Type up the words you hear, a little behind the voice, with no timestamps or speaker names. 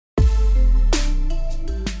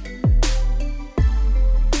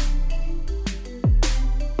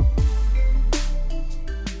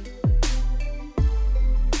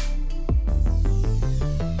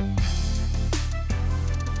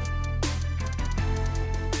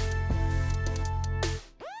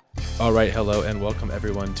All right, hello, and welcome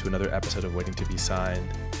everyone to another episode of Waiting to Be Signed,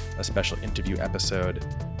 a special interview episode.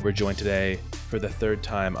 We're joined today for the third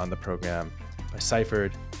time on the program by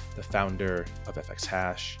Ciphrd, the founder of FX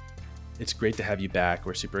Hash. It's great to have you back.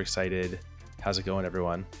 We're super excited. How's it going,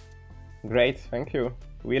 everyone? Great, thank you.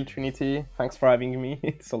 Will Trinity, thanks for having me.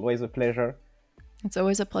 It's always a pleasure. It's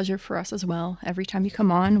always a pleasure for us as well. Every time you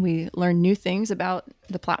come on, we learn new things about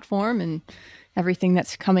the platform and everything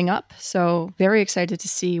that's coming up. So very excited to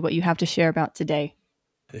see what you have to share about today.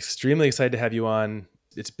 Extremely excited to have you on.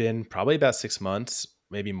 It's been probably about 6 months,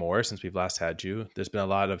 maybe more, since we've last had you. There's been a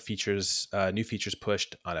lot of features, new features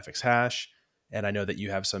pushed on FX Hash, and I know that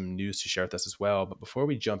you have some news to share with us as well. But before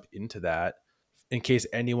we jump into that, in case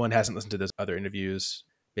anyone hasn't listened to those other interviews,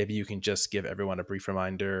 maybe you can just give everyone a brief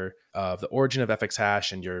reminder of the origin of FX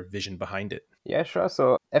Hash and your vision behind it. Yeah, sure.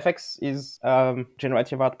 So FX is a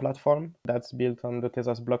generative art platform that's built on the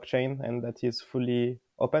Tezos blockchain and that is fully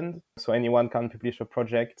open. So anyone can publish a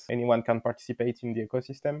project, anyone can participate in the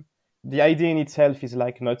ecosystem. The idea in itself is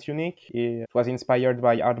not unique. It was inspired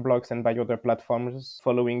by art blocks and by other platforms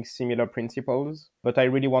following similar principles. But I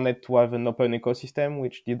really wanted to have an open ecosystem,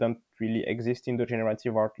 which didn't really exist in the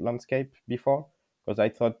generative art landscape before. Because I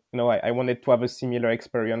thought, I wanted to have a similar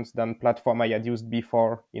experience than platform I had used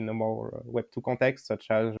before in a more Web2 context, such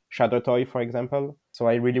as Shadowtoy, for example. So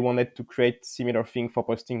I really wanted to create similar thing for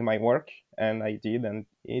posting my work, and I did, and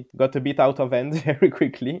it got a bit out of hand very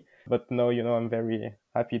quickly. But now, I'm very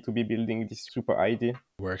happy to be building this super idea.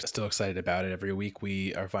 We're still excited about it. Every week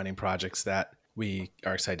we are finding projects that we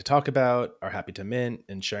are excited to talk about, are happy to mint,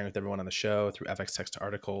 and sharing with everyone on the show through FX text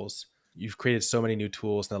articles. You've created so many new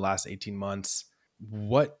tools in the last 18 months.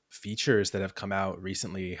 What features that have come out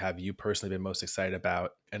recently have you personally been most excited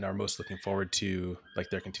about and are most looking forward to,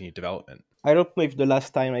 their continued development? I don't know if the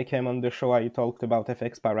last time I came on the show I talked about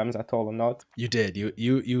FX params at all or not. You did.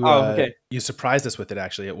 Okay. You surprised us with it.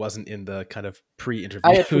 Actually, it wasn't in the kind of Ah,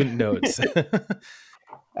 pre-interview yeah, true. notes.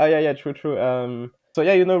 Yeah, true. So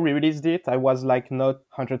yeah, we released it. I was not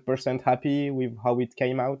 100% happy with how it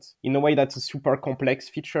came out. In a way, that's a super complex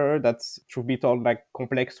feature. That's, truth be told,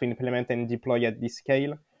 complex to implement and deploy at this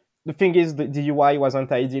scale. The thing is, the UI wasn't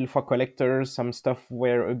ideal for collectors. Some stuff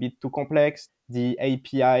were a bit too complex. The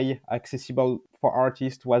API accessible for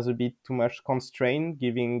artists was a bit too much constrained,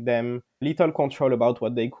 giving them little control about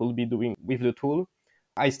what they could be doing with the tool.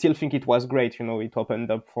 I still think it was great. It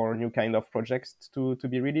opened up for new kind of projects to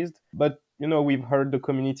be released. But, we've heard the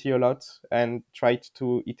community a lot and tried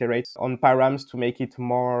to iterate on params to make it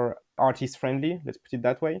more artist friendly. Let's put it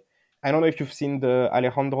that way. I don't know if you've seen the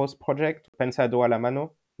Alejandro's project, Pensado a la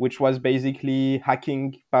mano, which was basically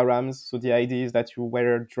hacking params. So the idea is that you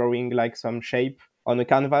were drawing some shape on a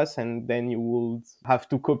canvas and then you would have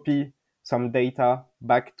to copy some data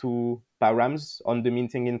back to params on the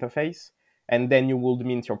minting interface, and then you would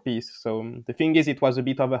mint your piece. So the thing is, it was a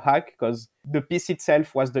bit of a hack because the piece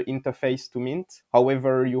itself was the interface to mint.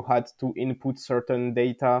 However, you had to input certain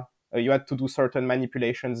data. You had to do certain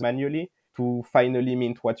manipulations manually to finally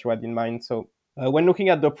mint what you had in mind. So when looking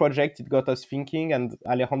at the project, it got us thinking, and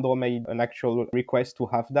Alejandro made an actual request to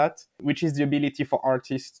have that, which is the ability for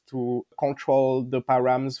artists to control the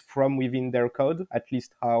params from within their code, at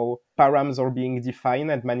least how params are being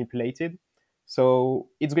defined and manipulated. So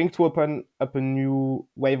it's going to open up a new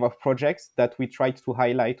wave of projects that we tried to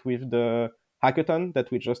highlight with the hackathon that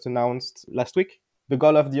we just announced last week. The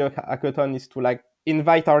goal of the hackathon is to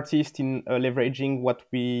invite artists in leveraging what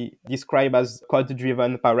we describe as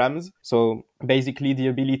code-driven params. So basically the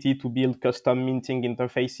ability to build custom minting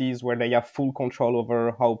interfaces where they have full control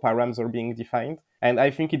over how params are being defined. And I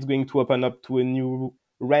think it's going to open up to a new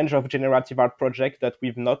range of generative art projects that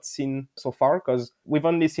we've not seen so far, because we've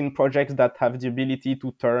only seen projects that have the ability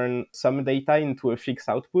to turn some data into a fixed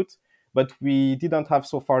output. But we didn't have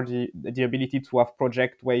so far the ability to have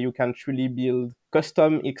projects where you can truly build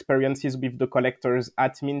custom experiences with the collectors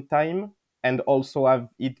at mint time and also have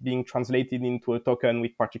it being translated into a token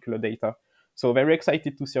with particular data. So very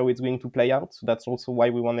excited to see how it's going to play out. So that's also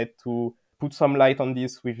why we wanted to put some light on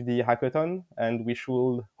this with the hackathon, and we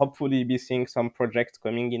should hopefully be seeing some projects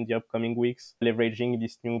coming in the upcoming weeks, leveraging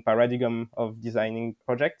this new paradigm of designing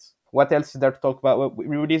projects. What else is there to talk about? Well, we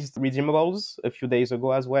released Redeemables a few days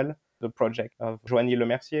ago as well, the project of Joanie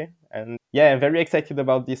Lemercier. And yeah, I'm very excited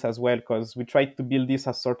about this as well, because we tried to build this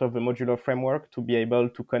as sort of a modular framework to be able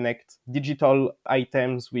to connect digital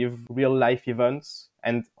items with real life events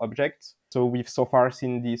and objects. So we've so far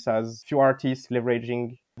seen this as few artists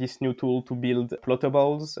leveraging this new tool to build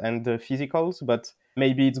plotables and physicals, but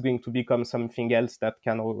maybe it's going to become something else that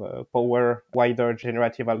can power wider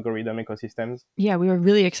generative algorithm ecosystems. Yeah, we were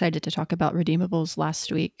really excited to talk about redeemables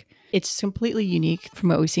last week. It's completely unique from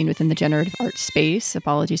what we've seen within the generative art space.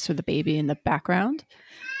 Apologies for the baby in the background.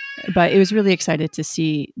 But it was really excited to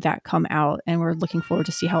see that come out, and we're looking forward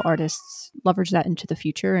to see how artists leverage that into the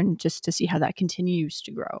future and just to see how that continues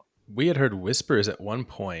to grow. We had heard whispers at one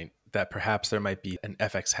point that perhaps there might be an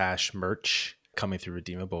FX hash merch coming through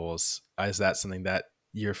redeemables. Is that something that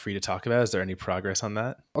you're free to talk about? Is there any progress on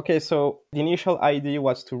that? Okay, so the initial idea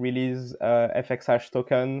was to release FX hash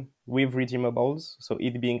token with redeemables, so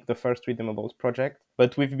it being the first redeemables project.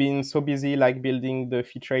 But we've been so busy like building the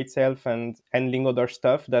feature itself and handling other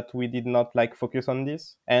stuff that we did not like focus on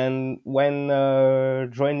this. And when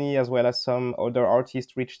Johnny as well as some other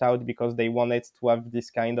artists reached out because they wanted to have this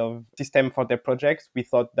kind of system for their projects, we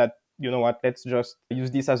thought that, you know what, let's just use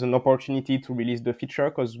this as an opportunity to release the feature,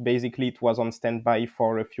 because basically it was on standby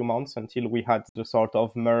for a few months until we had the sort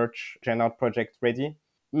of merge Gen Art project ready.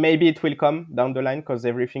 Maybe it will come down the line because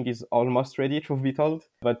everything is almost ready, truth be told.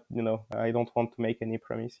 But, you know, I don't want to make any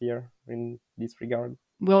promise here in this regard.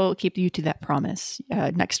 We'll keep you to that promise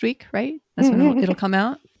next week, right? That's when it'll come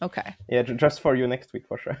out? Okay. Yeah, just for you next week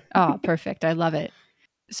for sure. Oh, perfect. I love it.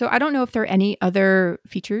 So I don't know if there are any other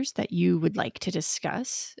features that you would like to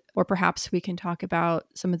discuss, or perhaps we can talk about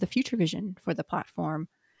some of the future vision for the platform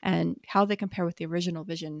and how they compare with the original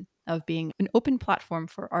vision of being an open platform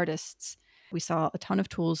for artists. We saw a ton of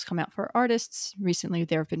tools come out for artists. Recently,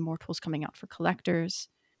 there have been more tools coming out for collectors.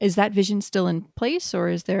 Is that vision still in place, or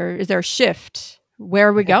is there a shift? Where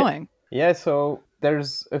are we going? Yeah, so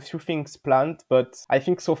there's a few things planned, but I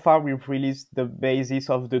think so far we've released the basis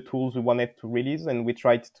of the tools we wanted to release, and we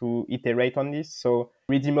tried to iterate on this. So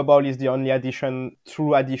Redeemable is the only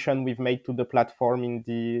true addition we've made to the platform in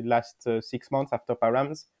the last 6 months after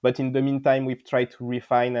Params. But in the meantime, we've tried to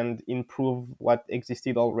refine and improve what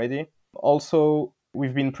existed already. Also,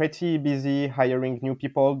 we've been pretty busy hiring new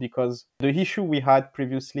people because the issue we had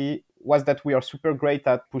previously was that we are super great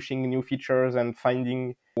at pushing new features and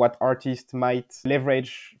finding what artists might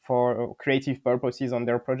leverage for creative purposes on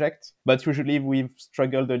their projects. But usually we've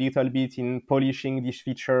struggled a little bit in polishing these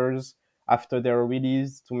features after they're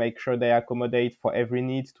released to make sure they accommodate for every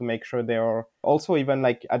need, to make sure they are also even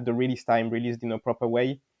like at the release time released in a proper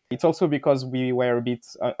way. It's also because we were a bit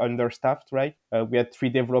understaffed, right? We had 3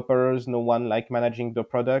 developers, no one like managing the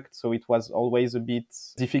product. So it was always a bit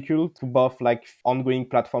difficult to both like ongoing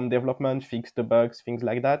platform development, fix the bugs, things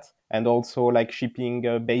like that. And also like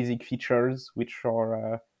shipping basic features, which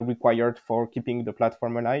are required for keeping the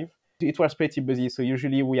platform alive. It was pretty busy. So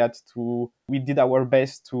usually we did our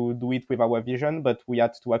best to do it with our vision, but we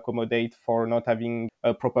had to accommodate for not having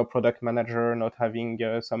a proper product manager, not having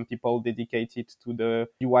some people dedicated to the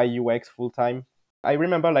UI UX full time. I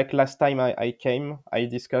remember like last time I came, I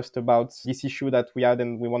discussed about this issue that we had,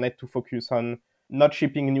 and we wanted to focus on not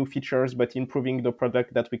shipping new features, but improving the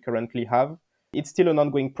product that we currently have. It's still an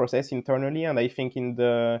ongoing process internally, and I think in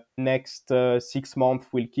the next 6 months,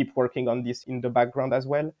 we'll keep working on this in the background as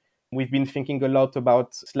well. We've been thinking a lot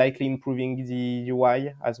about slightly improving the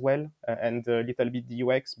UI as well, and a little bit the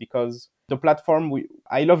UX, because the platform,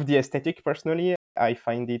 I love the aesthetic personally. I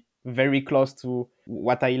find it very close to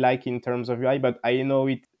what I like in terms of UI, but I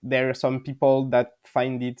know there are some people that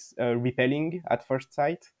find it repelling at first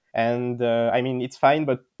sight. And I mean, it's fine,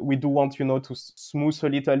 but we do want, to smooth a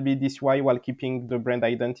little bit this UI while keeping the brand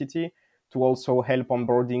identity, to also help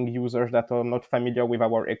onboarding users that are not familiar with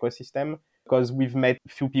our ecosystem, because we've met a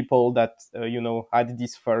few people that had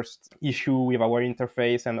this first issue with our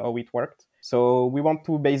interface and how it worked. So we want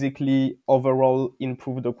to basically overall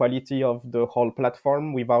improve the quality of the whole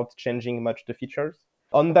platform without changing much the features.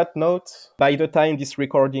 On that note, by the time this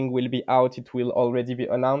recording will be out, it will already be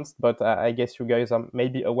announced, but I guess you guys are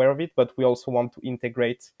maybe aware of it, but we also want to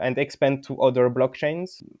integrate and expand to other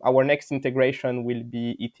blockchains. Our next integration will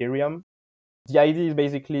be Ethereum. The idea is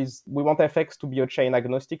basically we want FX to be a chain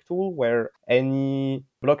agnostic tool where any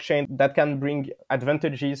blockchain that can bring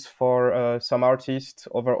advantages for some artists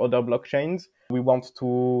over other blockchains, we want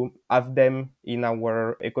to have them in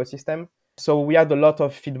our ecosystem. So we had a lot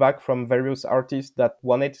of feedback from various artists that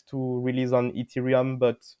wanted to release on Ethereum,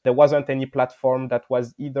 but there wasn't any platform that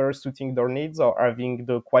was either suiting their needs or having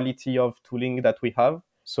the quality of tooling that we have.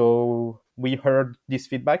 So we heard this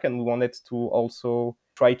feedback, and we wanted to also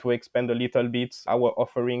try to expand a little bit our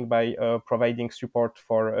offering by providing support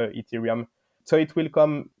for Ethereum. So it will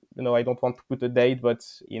come, I don't want to put a date, but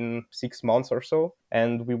in 6 months or so.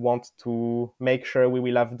 And we want to make sure we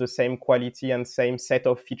will have the same quality and same set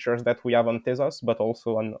of features that we have on Tezos, but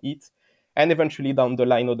also on it. And eventually down the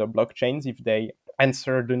line, other blockchains, if they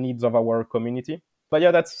answer the needs of our community. But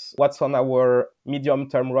yeah, that's what's on our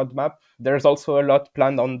medium-term roadmap. There's also a lot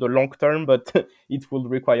planned on the long term, but it will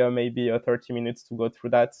require maybe 30 minutes to go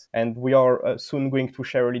through that. And we are soon going to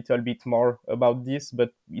share a little bit more about this,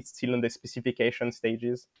 but it's still in the specification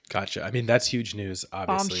stages. Gotcha. I mean, that's huge news,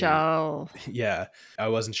 obviously. Bombshell. Yeah. I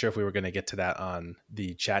wasn't sure if we were going to get to that on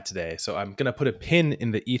the chat today. So I'm going to put a pin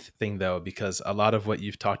in the ETH thing, though, because a lot of what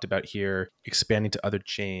you've talked about here, expanding to other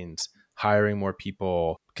chains, hiring more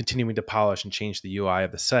people, continuing to polish and change the UI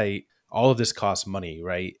of the site, all of this costs money,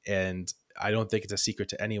 right? And I don't think it's a secret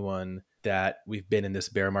to anyone that we've been in this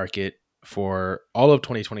bear market for all of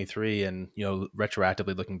 2023 and,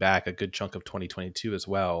 retroactively looking back, a good chunk of 2022 as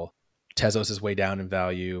well. Tezos is way down in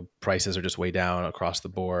value. Prices are just way down across the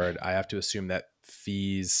board. I have to assume that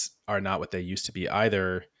fees are not what they used to be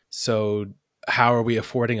either. So how are we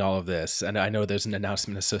affording all of this? And I know there's an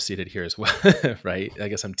announcement associated here as well, right? I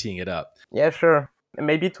guess I'm teeing it up. Yeah, sure.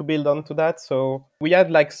 Maybe to build on to that. So we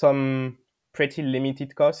had like some pretty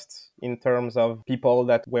limited costs in terms of people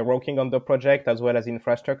that were working on the project as well as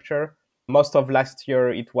infrastructure. Most of last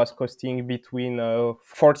year, it was costing between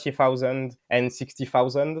 40,000 and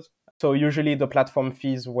 60,000. So usually the platform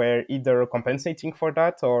fees were either compensating for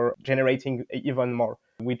that or generating even more,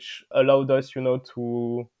 which allowed us,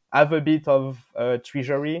 to have a bit of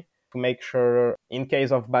treasury to make sure in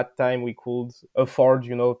case of bad time we could afford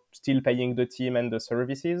still paying the team and the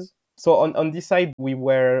services. So on this side we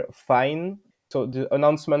were fine. So the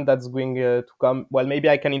announcement that's going to come, well, maybe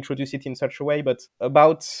I can introduce it in such a way, but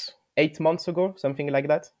about 8 months ago, something like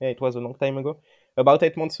that, yeah, it was a long time ago, about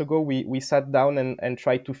 8 months ago, we sat down and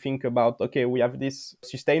tried to think about, okay, we have this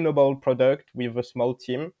sustainable product with a small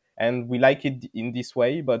team and we like it in this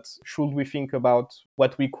way, but should we think about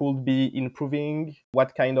what we could be improving,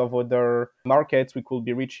 what kind of other markets we could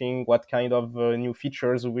be reaching, what kind of new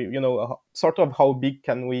features sort of how big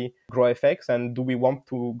can we grow FX, and do we want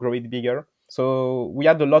to grow it bigger? So we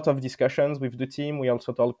had a lot of discussions with the team. We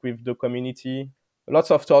also talked with the community,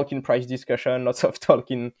 lots of talk in price discussion, lots of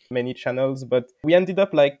talk in many channels, but we ended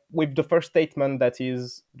up like with the first statement that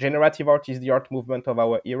is generative art is the art movement of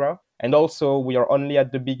our era. And also we are only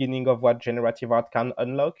at the beginning of what generative art can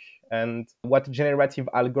unlock and what generative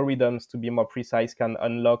algorithms, to be more precise, can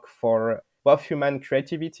unlock for both human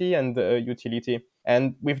creativity and utility.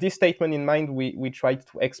 And with this statement in mind, we tried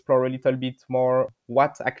to explore a little bit more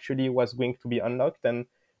what actually was going to be unlocked. And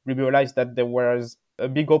we realized that there was a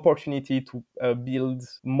big opportunity to build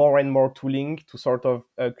more and more tooling to sort of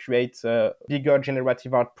create a bigger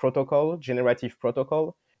generative protocol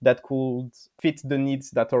that could fit the needs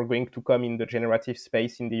that are going to come in the generative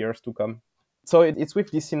space in the years to come. So it's with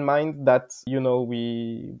this in mind that,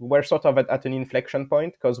 we were sort of at an inflection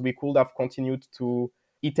point, because we could have continued to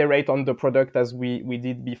iterate on the product as we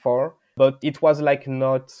did before. But it was like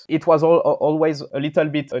it was always a little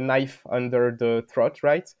bit a knife under the throat,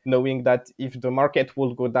 right? Knowing that if the market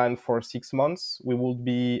would go down for 6 months, we would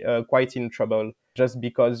be quite in trouble, just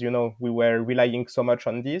because, we were relying so much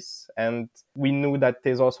on this. And we knew that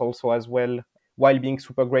Tezos also as well, while being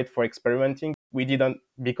super great for experimenting, we didn't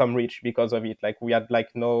become rich because of it. Like we had like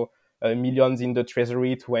no millions in the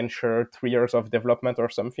treasury to ensure 3 years of development or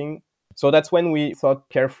something. So that's when we thought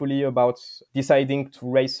carefully about deciding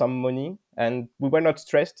to raise some money. And we were not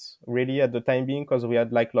stressed really at the time being, because we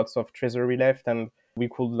had like lots of treasury left and we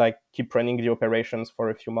could like keep running the operations for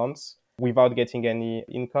a few months without getting any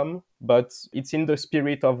income. But it's in the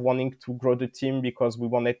spirit of wanting to grow the team, because we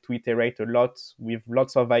wanted to iterate a lot with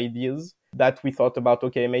lots of ideas, that we thought about,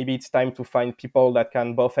 okay, maybe it's time to find people that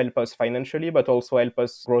can both help us financially, but also help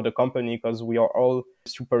us grow the company, because we are all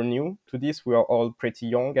super new to this. We are all pretty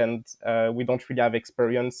young, and we don't really have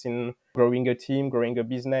experience in growing a team, growing a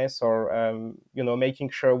business, or, making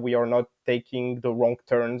sure we are not taking the wrong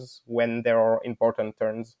turns when there are important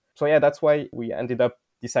turns. So yeah, that's why we ended up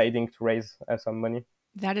deciding to raise some money.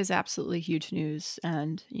 That is absolutely huge news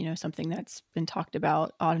and, something that's been talked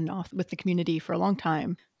about on and off with the community for a long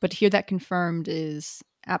time. But to hear that confirmed is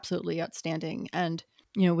absolutely outstanding. And,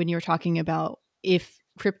 when you were talking about if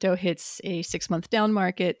crypto hits a 6-month down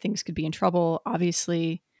market, things could be in trouble.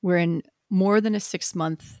 Obviously, we're in more than a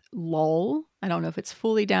 6-month lull. I don't know if it's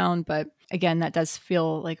fully down, but again, that does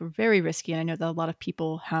feel like very risky. And I know that a lot of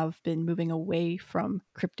people have been moving away from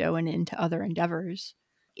crypto and into other endeavors.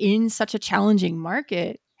 In such a challenging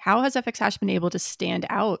market, how has FX Hash been able to stand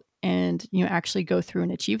out and actually go through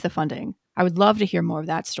and achieve the funding? I would love to hear more of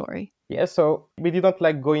that story. Yeah, so we didn't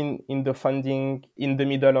like go in the funding in the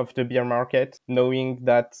middle of the bear market, knowing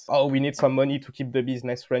that, oh, we need some money to keep the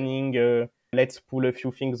business running. let's pull a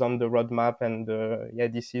few things on the roadmap, and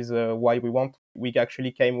this is why we want. We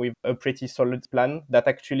actually came with a pretty solid plan that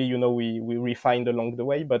actually, we refined along the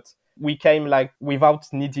way, but we came like without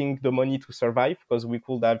needing the money to survive, because we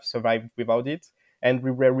could have survived without it. And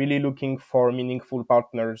we were really looking for meaningful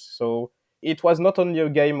partners. So it was not only a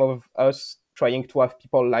game of us trying to have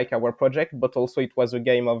people like our project, but also it was a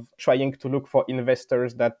game of trying to look for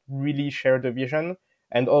investors that really share the vision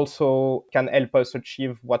and also can help us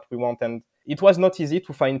achieve what we want. And it was not easy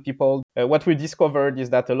to find people. What we discovered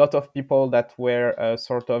is that a lot of people that were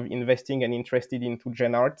sort of investing and interested into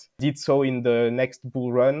Gen Art did so in the next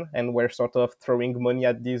bull run and were sort of throwing money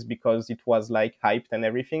at this because it was like hyped and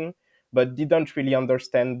everything, but didn't really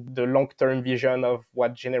understand the long-term vision of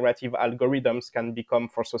what generative algorithms can become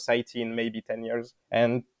for society in maybe 10 years.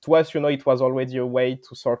 And to us, it was already a way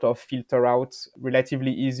to sort of filter out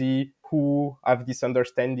relatively easy who have this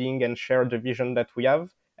understanding and share the vision that we have,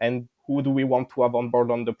 and who do we want to have on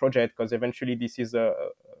board on the project, because eventually this is a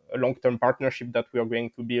long-term partnership that we are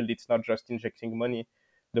going to build. It's not just injecting money.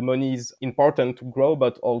 The money is important to grow,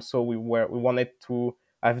 but also we wanted to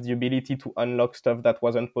have the ability to unlock stuff that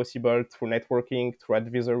wasn't possible through networking, through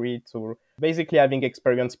advisory, through basically having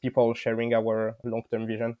experienced people sharing our long-term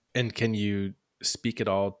vision. And can you speak at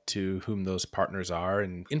all to whom those partners are?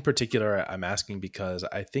 And in particular, I'm asking because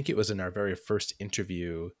I think it was in our very first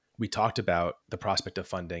interview, we talked about the prospect of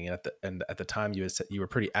funding. And at the time you had said you were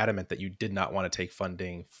pretty adamant that you did not want to take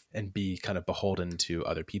funding and be kind of beholden to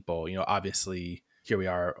other people. Obviously here we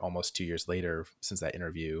are almost 2 years later since that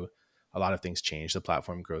interview. A lot of things change. The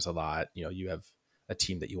platform grows a lot. You have a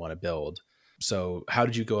team that you want to build. So how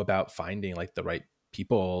did you go about finding like the right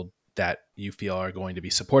people that you feel are going to be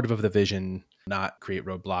supportive of the vision, not create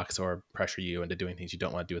roadblocks or pressure you into doing things you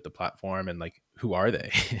don't want to do with the platform? And like, who are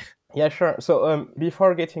they? Yeah, sure. So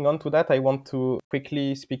before getting on to that, I want to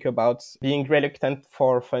quickly speak about being reluctant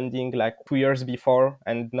for funding like 2 years before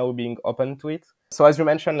and now being open to it. So as you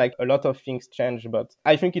mentioned, like a lot of things change, but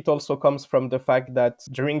I think it also comes from the fact that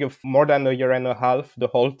during more than a year and a half, the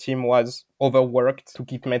whole team was overworked to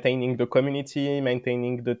keep maintaining the community,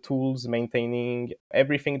 maintaining the tools, maintaining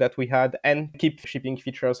everything that we had, and keep shipping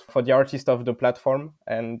features for the artists of the platform.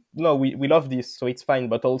 And no, we love this, so it's fine,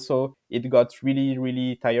 but also it got really,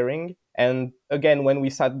 really tiring. And again, when we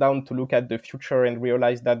sat down to look at the future and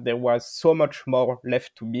realized that there was so much more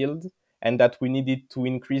left to build, and that we needed to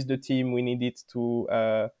increase the team, we needed to,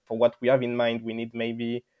 for what we have in mind, we need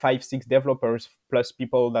maybe 5-6 developers plus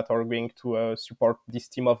people that are going to support this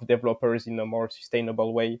team of developers in a more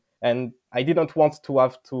sustainable way. And I didn't want to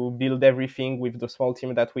have to build everything with the small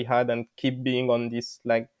team that we had and keep being on this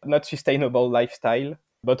like not sustainable lifestyle.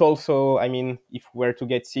 But also, I mean, if we were to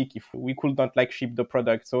get sick, if we could not like ship the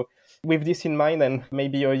product. So with this in mind, and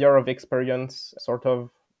maybe a year of experience sort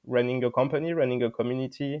of running a company, running a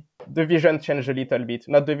community, the vision changed a little bit.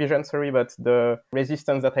 Not the vision, sorry, but the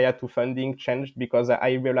resistance that I had to funding changed, because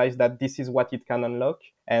I realized that this is what it can unlock.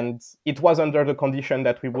 And it was under the condition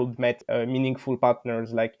that we would meet meaningful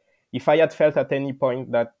partners. Like if I had felt at any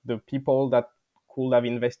point that the people that could have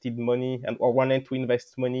invested money and or wanted to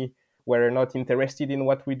invest money were not interested in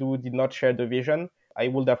what we do, did not share the vision, I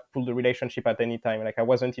would have pulled the relationship at any time. Like I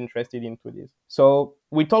wasn't interested into this. So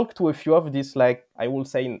we talked to a few of these, like I will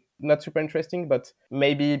say not super interesting, but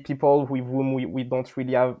maybe people with whom we don't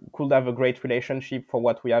really could have a great relationship for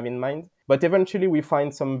what we have in mind. But eventually we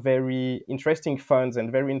find some very interesting funds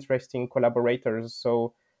and very interesting collaborators.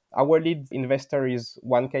 So our lead investor is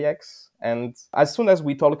 1KX. And as soon as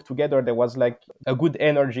we talked together, there was like a good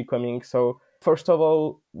energy coming. So first of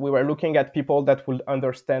all, we were looking at people that will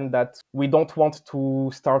understand that we don't want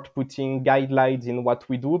to start putting guidelines in what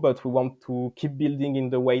we do, but we want to keep building in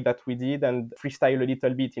the way that we did and freestyle a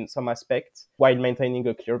little bit in some aspects while maintaining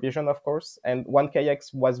a clear vision, of course. And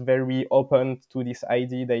 1KX was very open to this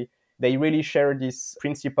idea. They really share these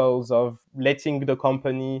principles of letting the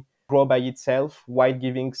company grow by itself while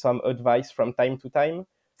giving some advice from time to time,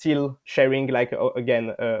 still sharing like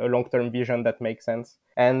again a long-term vision that makes sense.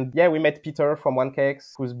 And yeah, we met Peter from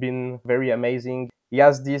 1KX, who's been very amazing. He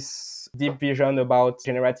has this deep vision about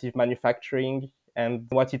generative manufacturing and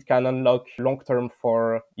what it can unlock long-term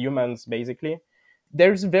for humans, basically.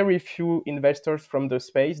 There's very few investors from the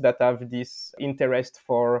space that have this interest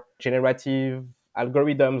for generative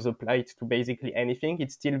algorithms applied to basically anything.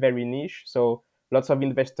 It's still very niche. So lots of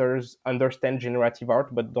investors understand generative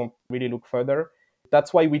art, but don't really look further.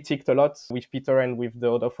 That's why we ticked a lot with Peter and with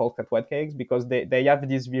the other folks at WhatCakes, because they have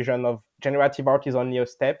this vision of generative art is only a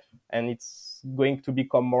step, and it's going to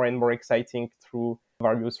become more and more exciting through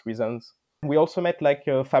various reasons. We also met like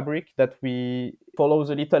a Fabric that we follows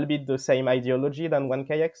a little bit the same ideology than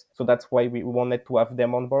 1KX. So that's why we wanted to have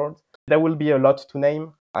them on board. There will be a lot to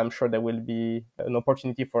name. I'm sure there will be an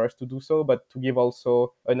opportunity for us to do so, but to give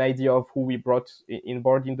also an idea of who we brought in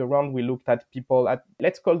board in the round, we looked at people at,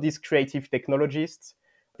 let's call these creative technologists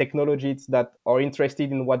that are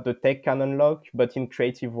interested in what the tech can unlock, but in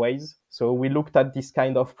creative ways. So we looked at this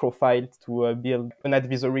kind of profile to build an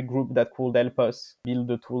advisory group that could help us build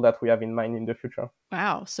the tool that we have in mind in the future.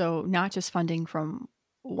 Wow. So not just funding from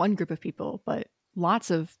one group of people, but lots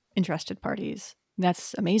of interested parties.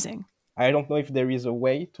 That's amazing. I don't know if there is a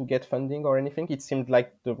way to get funding or anything. It seemed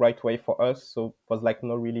like the right way for us. So it was like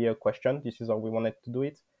not really a question. This is how we wanted to do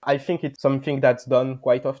it. I think it's something that's done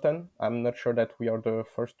quite often. I'm not sure that we are the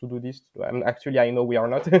first to do this. Actually, I know we are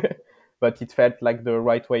not, but it felt like the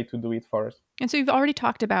right way to do it for us. And so you've already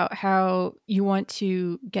talked about how you want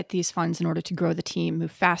to get these funds in order to grow the team,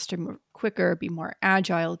 move faster, move quicker, be more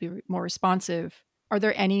agile, be more responsive. Are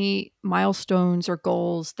there any milestones or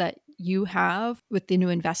goals that you have with the new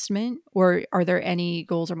investment? Or are there any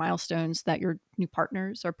goals or milestones that your new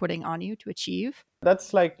partners are putting on you to achieve?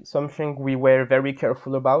 That's like something we were very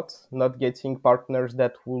careful about, not getting partners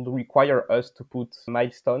that would require us to put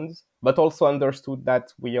milestones, but also understood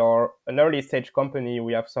that we are an early stage company.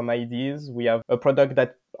 We have some ideas. We have a product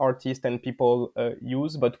that artists and people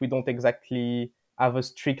use, but we don't exactly have a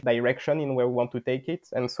strict direction in where we want to take it.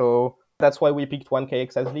 And so that's why we picked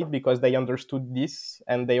 1KX as lead, because they understood this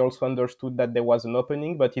and they also understood that there was an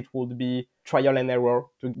opening, but it would be trial and error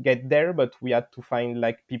to get there. But we had to find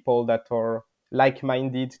like people that are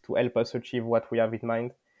like-minded to help us achieve what we have in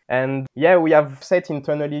mind. And yeah, we have set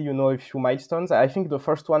internally, a few milestones. I think the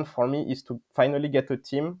first one for me is to finally get a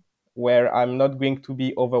team where I'm not going to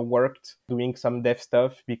be overworked doing some dev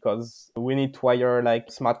stuff, because we need to hire like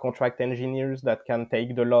smart contract engineers that can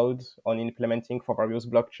take the load on implementing for various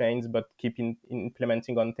blockchains, but keep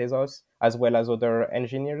implementing on Tezos, as well as other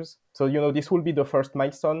engineers. So, this will be the first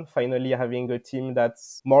milestone, finally having a team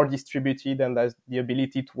that's more distributed and has the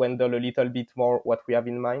ability to handle a little bit more what we have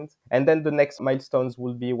in mind. And then the next milestones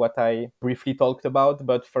will be what I briefly talked about.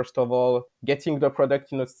 But first of all, getting the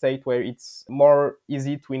product in a state where it's more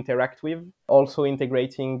easy to interact with, also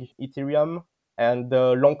integrating Ethereum. And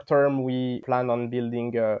long term, we plan on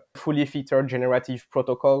building a fully featured generative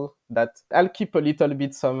protocol that I'll keep a little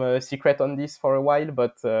bit some secret on this for a while,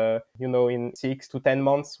 but in 6 to 10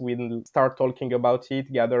 months, we'll start talking about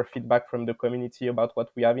it, gather feedback from the community about what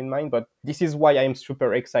we have in mind. But this is why I'm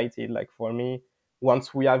super excited. Like for me,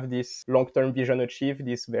 once we have this long-term vision achieved,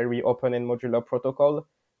 this very open and modular protocol,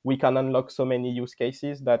 we can unlock so many use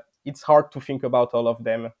cases that it's hard to think about all of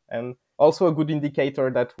them. And also a good indicator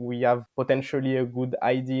that we have potentially a good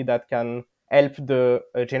idea that can help the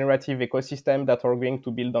generative ecosystem that are going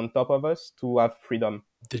to build on top of us to have freedom.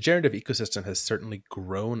 The generative ecosystem has certainly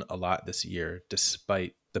grown a lot this year,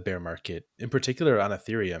 despite the bear market, in particular on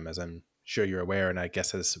Ethereum, as I'm sure you're aware. And I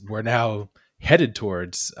guess as we're now headed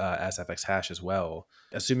towards SFX hash as well,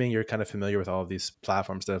 assuming you're kind of familiar with all of these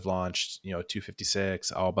platforms that have launched,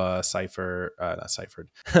 256, Alba, not Ciphrd,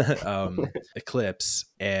 Eclipse,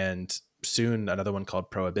 and soon another one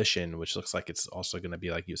called Prohibition, which looks like it's also going to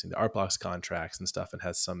be like using the Art Blocks contracts and stuff and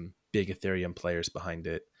has some big Ethereum players behind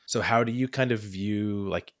it. So how do you kind of view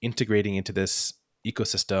like integrating into this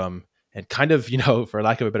ecosystem and kind of, for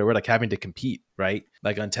lack of a better word, like having to compete, right?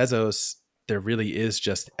 Like on Tezos, there really is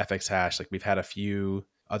just FX hash. Like we've had a few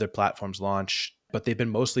other platforms launch, but they've been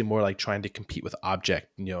mostly more like trying to compete with object,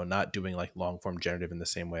 not doing like long form generative in the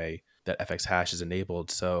same way that FX hash is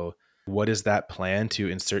enabled. So what is that plan to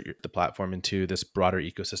insert the platform into this broader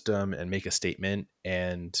ecosystem and make a statement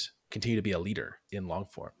and continue to be a leader in long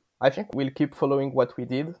form? I think we'll keep following what we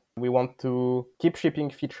did. We want to keep shipping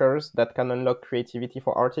features that can unlock creativity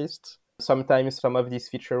for artists. Sometimes some of these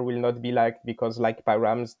features will not be liked because, like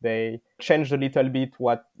params, they changed a little bit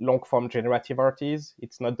what long form generative art is.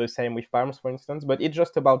 It's not the same with params, for instance, but it's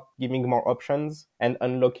just about giving more options and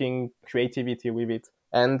unlocking creativity with it.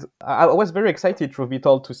 And I was very excited, truth be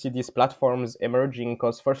told, to see these platforms emerging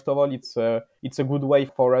because, first of all, it's a good way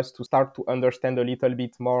for us to start to understand a little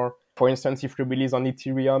bit more. For instance, if we release on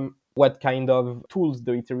Ethereum, what kind of tools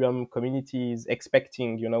the Ethereum community is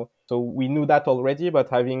expecting, So we knew that already, but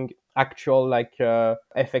having actual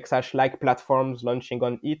FX hash like platforms launching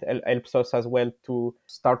on it helps us as well to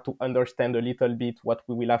start to understand a little bit what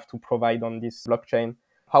we will have to provide on this blockchain.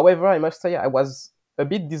 However, I must say I was a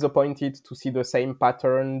bit disappointed to see the same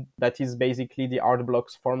pattern that is basically the art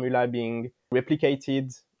blocks formula being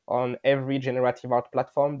replicated on every generative art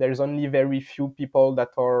platform. There's only very few people that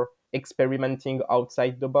are experimenting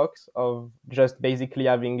outside the box of just basically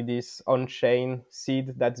having this on-chain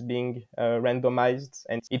seed that's being randomized,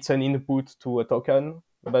 and it's an input to a token.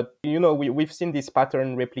 But we've seen this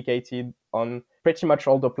pattern replicated on pretty much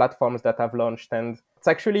all the platforms that have launched, and it's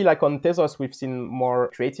actually like on Tezos we've seen more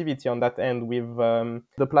creativity on that end with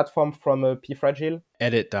the platform from Pfragile.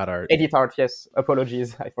 Edit.art. Edit art, yes.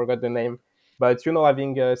 Apologies, I forgot the name. But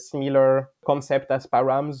having a similar concept as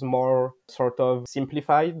params, more sort of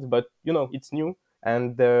simplified, but it's new.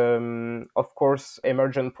 And of course,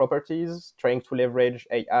 emergent properties, trying to leverage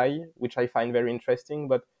AI, which I find very interesting,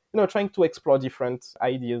 but trying to explore different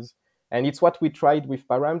ideas. And it's what we tried with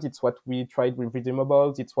params, it's what we tried with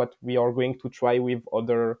redeemables, it's what we are going to try with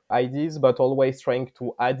other ideas, but always trying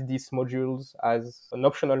to add these modules as an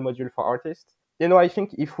optional module for artists. I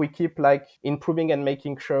think if we keep like improving and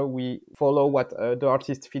making sure we follow what the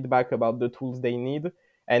artist feedback about the tools they need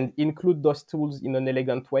and include those tools in an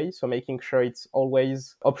elegant way, so making sure it's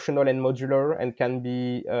always optional and modular and can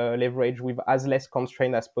be leveraged with as less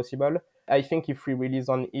constraint as possible, I think if we release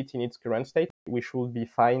on it in its current state, we should be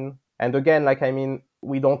fine. And again,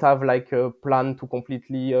 we don't have like a plan to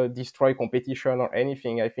completely destroy competition or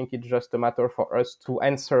anything. I think it's just a matter for us to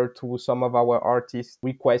answer to some of our artists'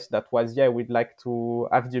 requests that was, we'd like to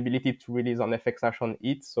have the ability to release on FXH on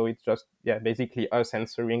it. So it's just, basically us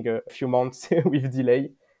answering a few months with delay.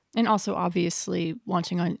 And also, obviously,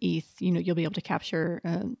 launching on ETH, you'll be able to capture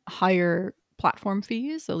higher platform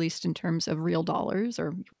fees, at least in terms of real dollars.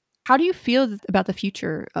 Or how do you feel about the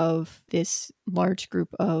future of this large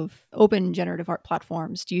group of open generative art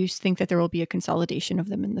platforms? Do you think that there will be a consolidation of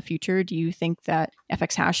them in the future? Do you think that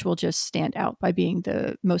FXH will just stand out by being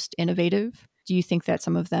the most innovative? Do you think that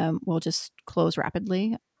some of them will just close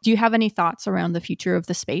rapidly? Do you have any thoughts around the future of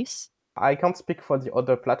the space? I can't speak for the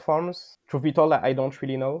other platforms. Truth be told, I don't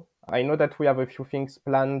really know. I know that we have a few things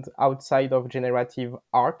planned outside of generative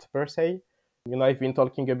art per se. I've been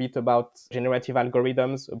talking a bit about generative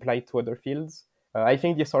algorithms applied to other fields. I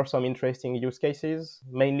think these are some interesting use cases,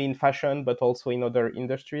 mainly in fashion, but also in other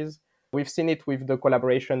industries. We've seen it with the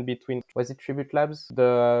collaboration between, was it Tribute Labs,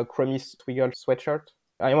 the Chromis Twiggle sweatshirt.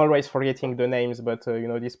 I'm always forgetting the names, but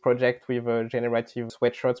this project with generative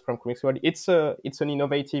sweatshirts from Comics World, it's an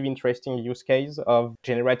innovative, interesting use case of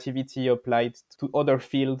generativity applied to other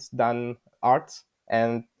fields than art,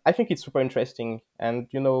 and I think it's super interesting. And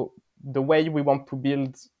the way we want to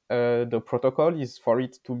build the protocol is for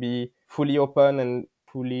it to be fully open and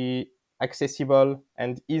fully accessible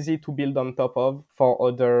and easy to build on top of for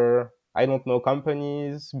other, I don't know,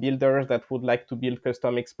 companies, builders that would like to build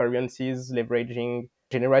custom experiences leveraging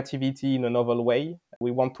generativity in a novel way.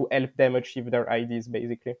 We want to help them achieve their ideas,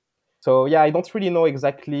 basically. So I don't really know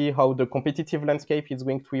exactly how the competitive landscape is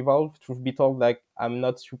going to evolve. Truth be told, I'm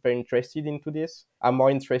not super interested into this. I'm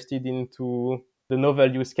more interested into the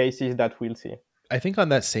novel use cases that we'll see. I think on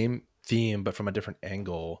that same theme, but from a different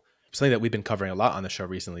angle, something that we've been covering a lot on the show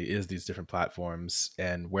recently is these different platforms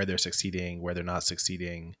and where they're succeeding, where they're not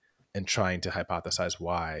succeeding, and trying to hypothesize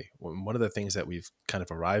why. One of the things that we've kind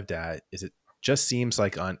of arrived at is it just seems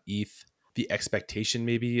like on ETH, the expectation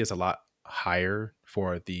maybe is a lot higher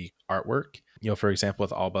for the artwork. For example,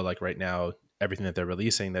 with Alba, like right now, everything that they're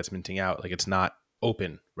releasing that's minting out, like it's not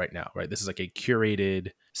open right now, right? This is like a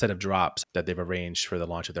curated set of drops that they've arranged for the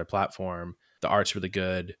launch of their platform. The art's really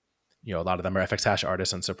good. A lot of them are FXH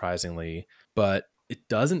artists, unsurprisingly, but it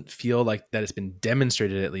doesn't feel like that it's been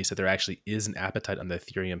demonstrated, at least, that there actually is an appetite on the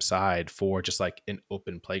Ethereum side for just like an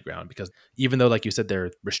open playground. Because even though, like you said,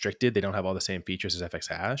 they're restricted, they don't have all the same features as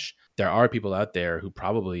FXH, there are people out there who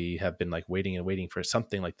probably have been like waiting and waiting for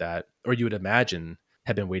something like that, or you would imagine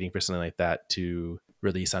have been waiting for something like that to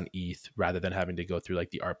release on ETH rather than having to go through like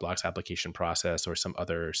the Art Blocks application process or some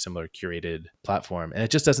other similar curated platform. And it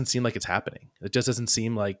just doesn't seem like it's happening. It just doesn't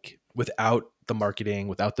seem like, without the marketing,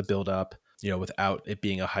 without the buildup, without it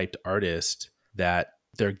being a hyped artist, that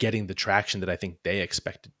they're getting the traction that I think they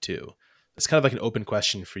expected to. It's kind of like an open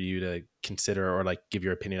question for you to consider or like give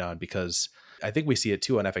your opinion on, because I think we see it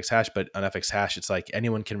too on FXH, but on FXH, it's like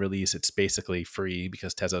anyone can release. It's basically free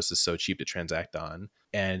because Tezos is so cheap to transact on.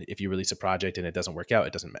 And if you release a project and it doesn't work out,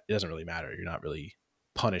 it doesn't really matter. You're not really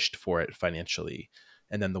punished for it financially.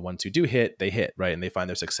 And then the ones who do hit, they hit, right? And they find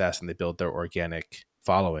their success and they build their organic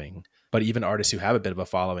following. But even artists who have a bit of a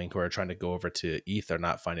following who are trying to go over to ETH are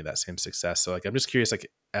not finding that same success. So like, I'm just curious, like,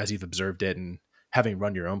 as you've observed it and having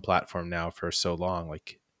run your own platform now for so long,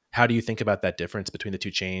 like, how do you think about that difference between the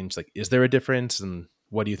two chains? Like, is there a difference, and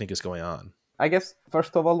what do you think is going on? I guess,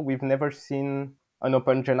 first of all, we've never seen an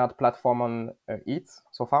open gen art platform on ETH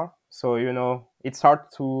so far. So, it's hard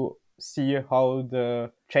to see how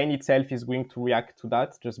the chain itself is going to react to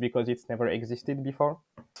that just because it's never existed before.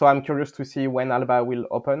 So I'm curious to see when Alba will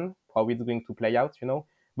open, how it's going to play out,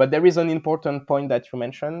 But there is an important point that you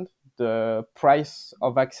mentioned. The price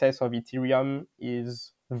of access of Ethereum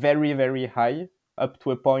is very, very high, up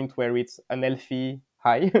to a point where it's unhealthy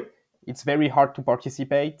high. It's very hard to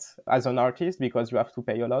participate as an artist because you have to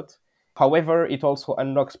pay a lot. However, it also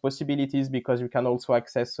unlocks possibilities because you can also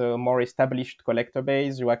access a more established collector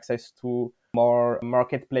base. You access to more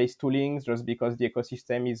marketplace toolings just because the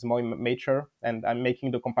ecosystem is more mature. And I'm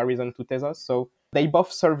making the comparison to Tezos. So they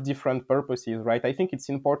both serve different purposes, right? I think it's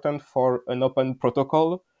important for an open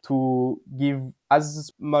protocol to give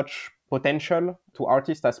as much potential to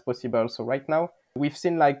artists as possible. So right now, we've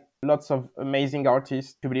seen like lots of amazing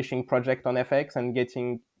artists publishing projects on FX and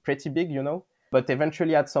getting pretty big, But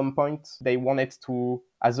eventually, at some point, they wanted to,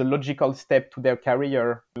 as a logical step to their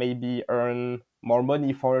career, maybe earn more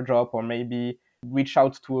money for a job or maybe reach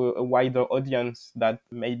out to a wider audience that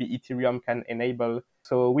maybe Ethereum can enable.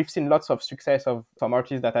 So we've seen lots of success of some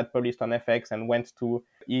artists that had published on FX and went to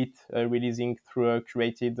ETH, releasing through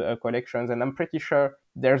curated collections. And I'm pretty sure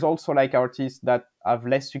there's also like artists that have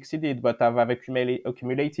less succeeded, but have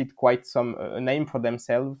accumulated quite some name for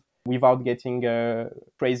themselves without getting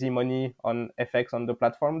crazy money on FX on the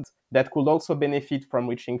platforms that could also benefit from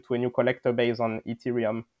reaching to a new collector base on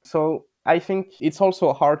Ethereum. So I think it's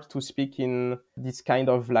also hard to speak in this kind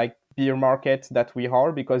of like bear market that we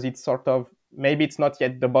are because it's sort of, maybe it's not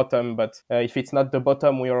yet the bottom, but if it's not the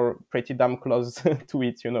bottom, we are pretty damn close to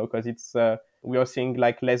it, because it's we are seeing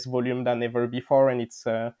like less volume than ever before, and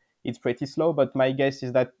it's pretty slow. But my guess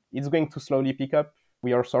is that it's going to slowly pick up.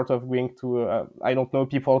 We are sort of going to, I don't know,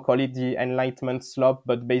 people call it the enlightenment slope,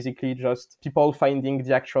 but basically just people finding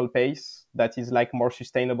the actual pace that is like more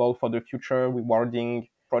sustainable for the future, rewarding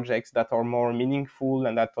projects that are more meaningful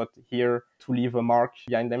and that are here to leave a mark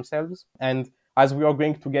behind themselves. And as we are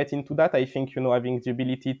going to get into that, I think, having the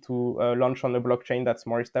ability to launch on a blockchain that's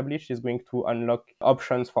more established is going to unlock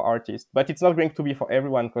options for artists. But it's not going to be for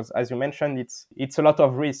everyone because, as you mentioned, it's a lot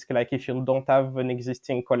of risk. Like if you don't have an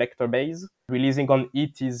existing collector base, releasing on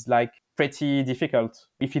it is like pretty difficult.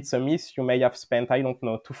 If it's a miss, you may have spent, I don't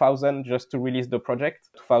know, $2,000 just to release the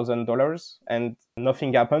project, $2,000, and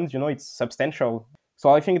nothing happened. It's substantial. So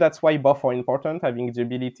I think that's why both are important, having the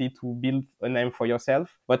ability to build a name for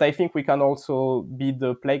yourself. But I think we can also be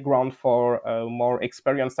the playground for more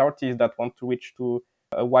experienced artists that want to reach to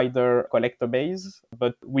a wider collector base,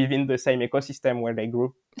 but within the same ecosystem where they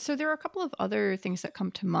grew. So there are a couple of other things that come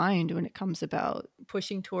to mind when it comes about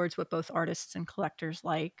pushing towards what both artists and collectors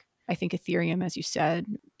like. I think Ethereum, as you said,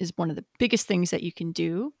 is one of the biggest things that you can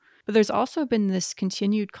do. But there's also been this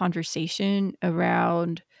continued conversation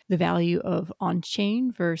around the value of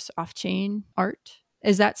on-chain versus off-chain art.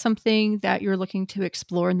 Is that something that you're looking to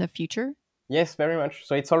explore in the future? Yes, very much.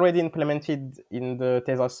 So it's already implemented in the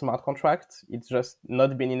Tezos smart contract. It's just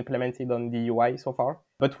not been implemented on the UI so far,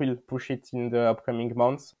 but we'll push it in the upcoming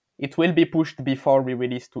months. It will be pushed before we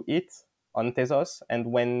release to it on Tezos,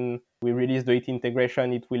 and when we release the it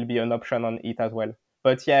integration, it will be an option on it as well.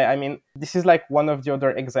 But yeah, I mean, this is like one of the other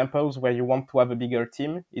examples where you want to have a bigger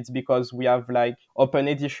team. It's because we have like open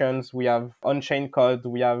editions, we have on-chain code,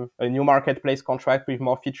 we have a new marketplace contract with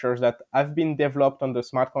more features that have been developed on the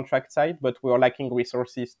smart contract side, but we are lacking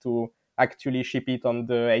resources to actually ship it on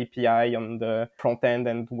the API, on the front end,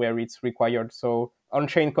 and where it's required. So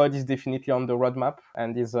on-chain code is definitely on the roadmap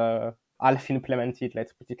and is half implemented,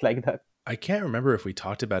 let's put it like that. I can't remember if we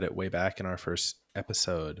talked about it way back in our first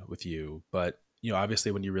episode with you, but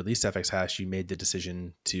obviously when you released FX Hash, you made the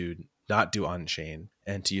decision to not do on-chain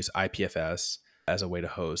and to use IPFS as a way to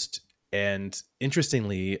host. And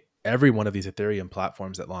interestingly, every one of these Ethereum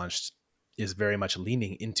platforms that launched is very much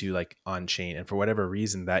leaning into like on-chain. And for whatever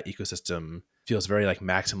reason, that ecosystem feels very like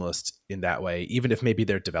maximalist in that way, even if maybe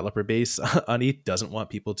their developer base on ETH doesn't want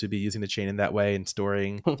people to be using the chain in that way and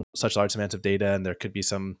storing such large amounts of data. And there could be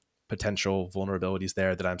some potential vulnerabilities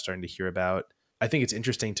there that I'm starting to hear about. I think it's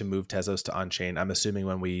interesting to move Tezos to on-chain. I'm assuming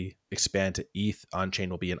when we expand to ETH, on-chain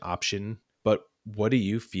will be an option. But what do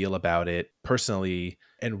you feel about it personally,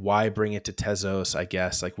 and why bring it to Tezos, I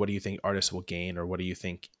guess? Like, what do you think artists will gain, or what do you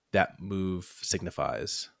think that move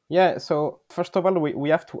signifies? Yeah, so first of all, we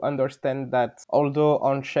have to understand that although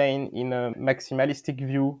on-chain in a maximalistic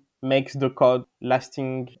view makes the code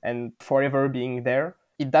lasting and forever being there,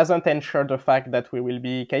 it doesn't ensure the fact that we will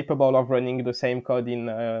be capable of running the same code in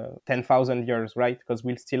 10,000 years, right? Because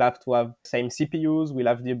we'll still have to have same CPUs, we'll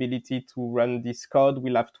have the ability to run this code,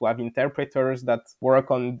 we'll have to have interpreters that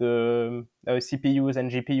work on the CPUs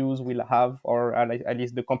and GPUs we'll have, or at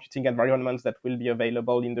least the computing environments that will be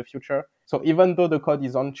available in the future. So even though the code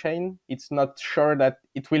is on-chain, it's not sure that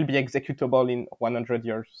it will be executable in 100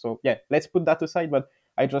 years. So yeah, let's put that aside, but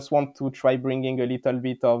I just want to try bringing a little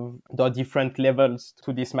bit of the different levels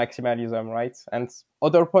to this maximalism, right? And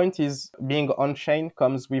other point is being on-chain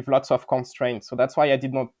comes with lots of constraints. So that's why I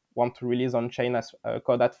did not want to release on-chain as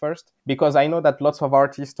code at first, because I know that lots of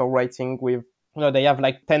artists are writing with, they have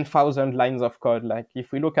like 10,000 lines of code. Like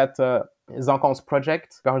if we look at Zancan's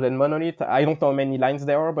project, Garden Monolith, I don't know how many lines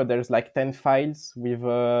there are, but there's like 10 files with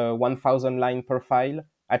 1,000 line per file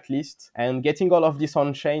at least. And getting all of this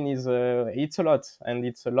on chain is it's a lot, and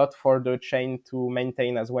it's a lot for the chain to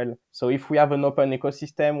maintain as well. So if we have an open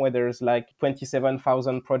ecosystem where there's like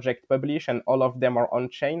 27,000 projects published and all of them are on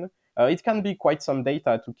chain, it can be quite some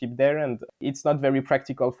data to keep there, and it's not very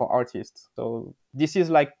practical for artists. So this is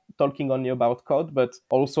like talking only about code, but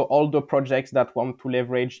also all the projects that want to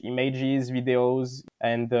leverage images, videos,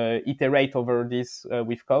 and iterate over this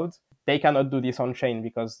with code, they cannot do this on chain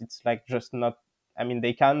because it's like just not, I mean,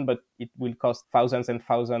 they can, but it will cost thousands and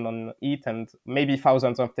thousands on it, and maybe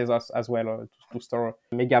thousands of Tezos as well to store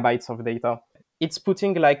megabytes of data. It's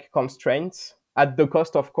putting like constraints at the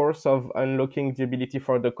cost, of course, of unlocking the ability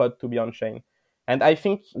for the code to be on chain. And I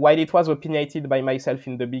think while it was opinionated by myself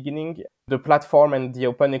in the beginning, the platform and the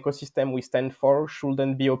open ecosystem we stand for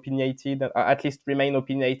shouldn't be opinionated, at least remain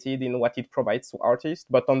opinionated in what it provides to artists,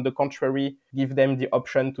 but on the contrary, give them the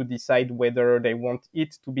option to decide whether they want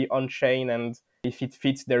it to be on chain, and if it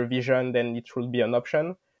fits their vision, then it should be an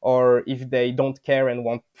option. Or if they don't care and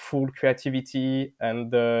want full creativity and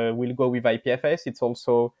will go with IPFS, it's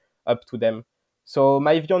also up to them. So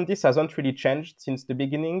my view on this hasn't really changed since the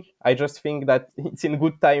beginning. I just think that it's in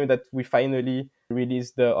good time that we finally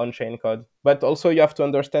release the on-chain code. But also you have to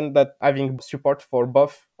understand that having support for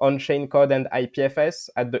both on-chain code and IPFS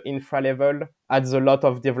at the infra level adds a lot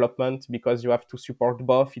of development because you have to support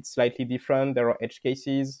both. It's slightly different. There are edge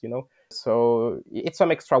cases, So it's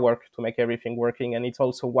some extra work to make everything working. And it's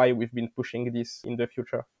also why we've been pushing this in the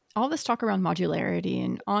future. All this talk around modularity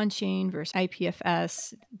and on-chain versus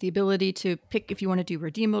IPFS, the ability to pick if you want to do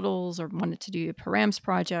redeemables or wanted to do a params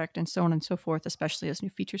project and so on and so forth, especially as new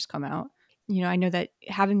features come out. I know that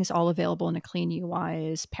having this all available in a clean UI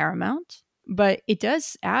is paramount, but it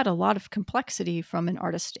does add a lot of complexity from an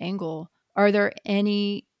artist angle. Are there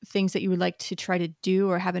any things that you would like to try to do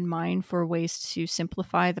or have in mind for ways to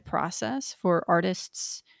simplify the process for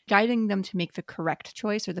artists, guiding them to make the correct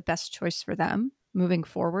choice or the best choice for them moving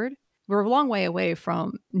forward? We're a long way away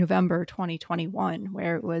from November 2021,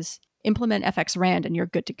 where it was implement FX Rand and you're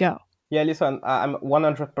good to go. Yeah, listen, I'm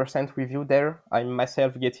 100% with you there. I'm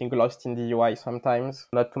myself getting lost in the UI sometimes,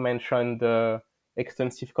 not to mention the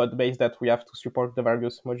extensive code base that we have to support the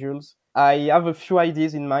various modules. I have a few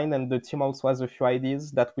ideas in mind, and the team also has a few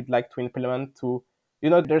ideas that we'd like to implement to,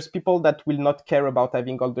 there's people that will not care about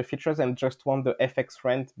having all the features and just want the FX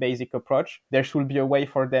rent basic approach. There should be a way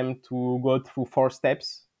for them to go through 4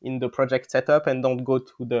 steps in the project setup and don't go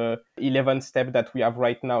to the 11th step that we have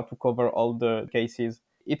right now to cover all the cases.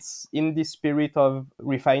 It's in the spirit of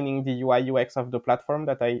refining the UI UX of the platform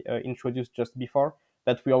that I introduced just before,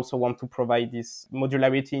 that we also want to provide this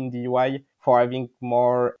modularity in the UI for having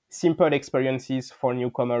more simple experiences for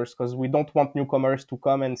newcomers, because we don't want newcomers to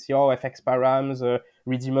come and see, FX params,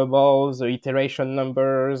 redeemables, iteration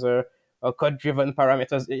numbers, code-driven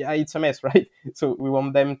parameters. Yeah, it's a mess, right? So we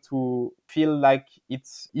want them to feel like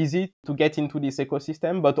it's easy to get into this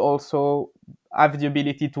ecosystem, but also have the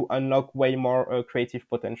ability to unlock way more creative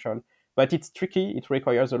potential. But it's tricky. It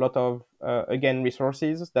requires a lot of, again,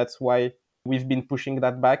 resources. That's why we've been pushing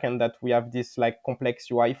that back, and that we have this like complex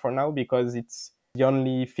UI for now, because it's the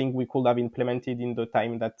only thing we could have implemented in the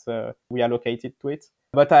time that we allocated to it.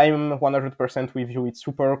 But I'm 100% with you. It's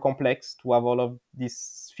super complex to have all of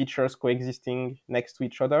these features coexisting next to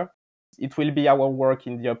each other. It will be our work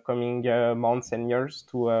in the upcoming months and years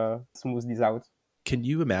to smooth this out. Can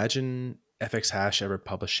you imagine FX Hash ever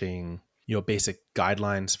publishing, basic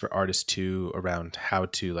guidelines for artists too around how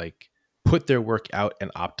to like put their work out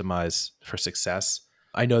and optimize for success?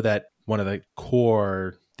 I know that one of the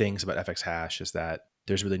core things about FX Hash is that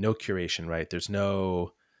there's really no curation, right? There's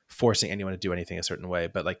no forcing anyone to do anything a certain way,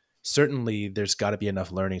 but like certainly there's got to be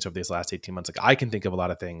enough learnings over these last 18 months. Like I can think of a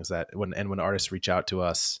lot of things that when artists reach out to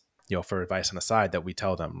us, for advice on the side, that we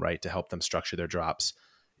tell them, right, to help them structure their drops.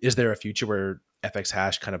 Is there a future where FX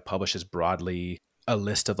Hash kind of publishes broadly a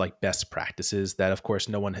list of like best practices that of course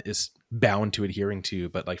no one is bound to adhering to,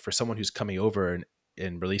 but like for someone who's coming over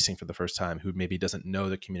and releasing for the first time who maybe doesn't know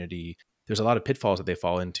the community, there's a lot of pitfalls that they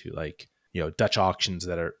fall into, like, Dutch auctions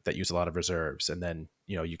that use a lot of reserves, and then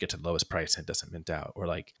you get to the lowest price and it doesn't mint out, or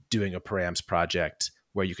like doing a params project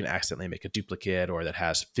where you can accidentally make a duplicate or that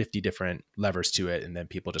has 50 different levers to it, and then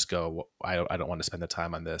people just go, well, I don't want to spend the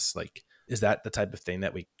time on this. Like, is that the type of thing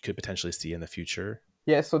that we could potentially see in the future?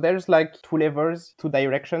 Yeah, so there's like two levers, two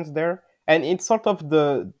directions there. And it's sort of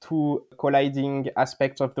the two colliding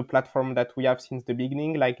aspects of the platform that we have since the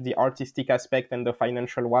beginning, like the artistic aspect and the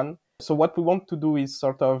financial one. So what we want to do is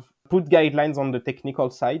sort of put guidelines on the technical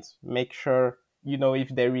side, make sure,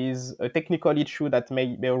 if there is a technical issue that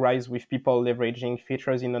may arise with people leveraging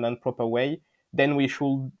features in a non-proper way, then we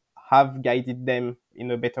should have guided them in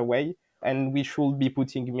a better way. And we should be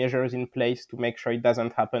putting measures in place to make sure it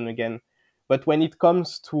doesn't happen again. But when it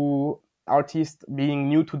comes to artists being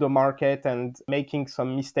new to the market and making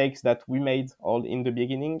some mistakes that we made all in the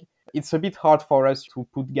beginning, it's a bit hard for us to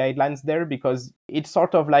put guidelines there because it's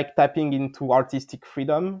sort of like tapping into artistic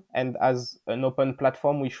freedom. And as an open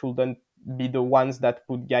platform, we shouldn't be the ones that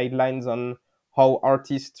put guidelines on how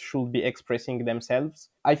artists should be expressing themselves.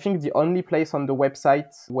 I think the only place on the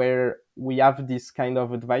website where we have this kind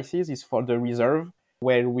of advices is for the reserve,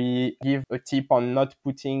 where we give a tip on not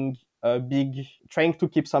putting a big, trying to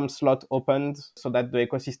keep some slot opened so that the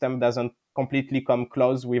ecosystem doesn't completely come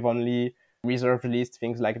closed with only reserved list,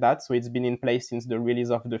 things like that. So it's been in place since the release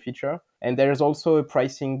of the feature. And there's also a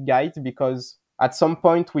pricing guide because at some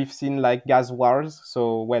point we've seen like gas wars.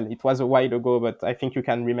 So, well, it was a while ago, but I think you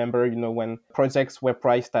can remember, when projects were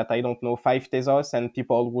priced at, I don't know, 5 Tezos and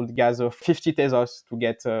people would gather 50 Tezos to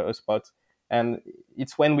get a spot. And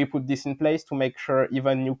it's when we put this in place to make sure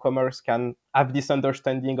even newcomers can have this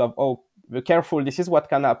understanding of, oh, be careful, this is what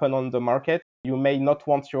can happen on the market. You may not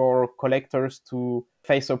want your collectors to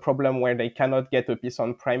face a problem where they cannot get a piece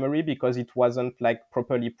on primary because it wasn't like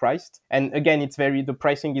properly priced. And again, the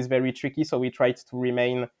pricing is very tricky. So we tried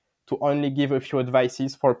to only give a few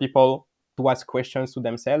advices for people to ask questions to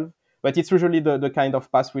themselves. But it's usually the kind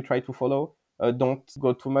of path we try to follow. Don't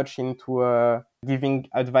go too much into giving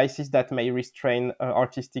advices that may restrain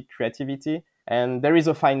artistic creativity. And there is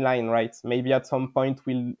a fine line, right? Maybe at some point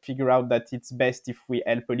we'll figure out that it's best if we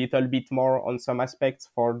help a little bit more on some aspects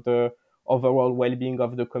for the overall well-being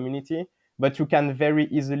of the community. But you can very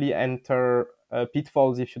easily enter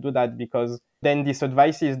pitfalls if you do that, because then these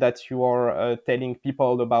advices that you are telling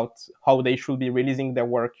people about how they should be releasing their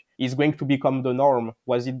work is going to become the norm.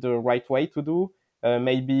 Was it the right way to do?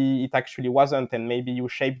 Maybe it actually wasn't, and maybe you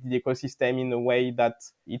shaped the ecosystem in a way that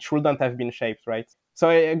it shouldn't have been shaped, right? So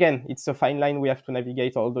again, it's a fine line we have to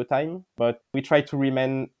navigate all the time, but we try to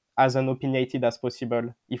remain as unopinionated as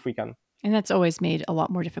possible if we can. And that's always made a lot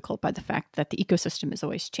more difficult by the fact that the ecosystem is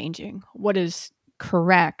always changing. What is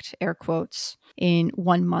correct, air quotes, in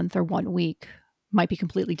 1 month or 1 week might be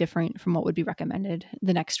completely different from what would be recommended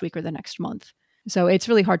the next week or the next month. So it's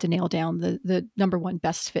really hard to nail down the number one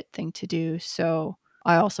best fit thing to do. So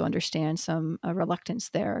I also understand some reluctance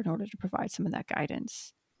there in order to provide some of that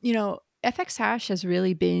guidance. FX Hash has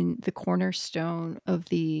really been the cornerstone of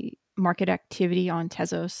the market activity on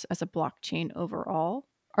Tezos as a blockchain overall.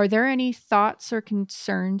 Are there any thoughts or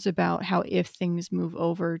concerns about how if things move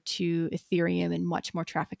over to Ethereum and much more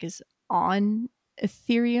traffic is on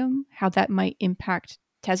Ethereum, how that might impact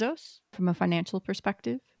Tezos from a financial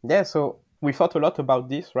perspective? Yeah, so we thought a lot about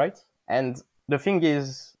this, right? And the thing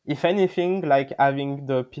is, if anything, like having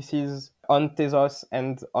the pieces on Tezos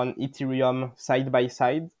and on Ethereum side by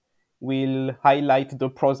side will highlight the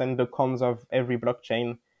pros and the cons of every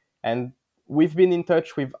blockchain. And we've been in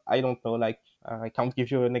touch with, I don't know, like, I can't give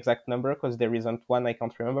you an exact number because there isn't one, I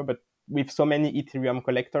can't remember, but with so many Ethereum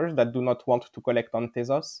collectors that do not want to collect on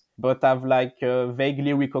Tezos, but have like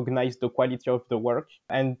vaguely recognized the quality of the work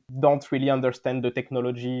and don't really understand the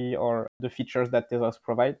technology or the features that Tezos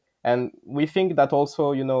provide. And we think that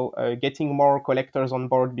also, getting more collectors on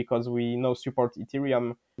board because we know support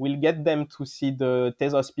Ethereum will get them to see the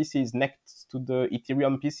Tezos pieces next to the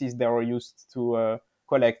Ethereum pieces they are used to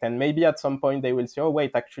collect. And maybe at some point they will say, oh,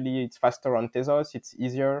 wait, actually it's faster on Tezos, it's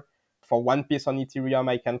easier. For one piece on Ethereum,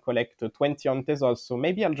 I can collect 20 on Tezos. So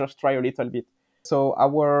maybe I'll just try a little bit. So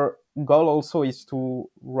our goal also is to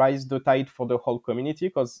rise the tide for the whole community,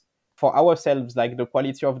 because for ourselves, like the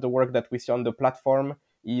quality of the work that we see on the platform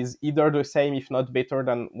is either the same, if not better,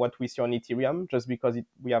 than what we see on Ethereum, just because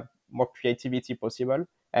we have more creativity possible.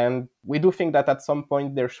 And we do think that at some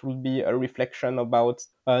point there should be a reflection about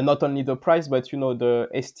not only the price, but the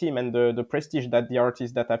esteem and the prestige that the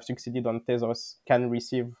artists that have succeeded on Tezos can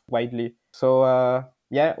receive widely. So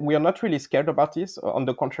yeah, we are not really scared about this. On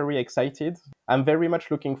the contrary, excited. I'm very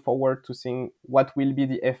much looking forward to seeing what will be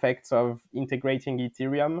the effects of integrating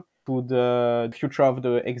Ethereum to the future of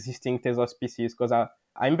the existing Tezos pieces, because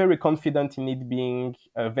I'm very confident in it being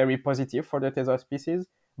very positive for the Tezos pieces.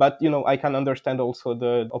 But I can understand also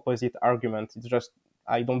the opposite argument. It's just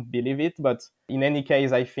I don't believe it. But in any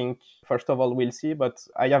case, I think first of all we'll see. But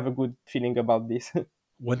I have a good feeling about this.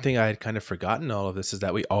 One thing I had kind of forgotten all of this is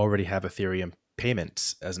that we already have Ethereum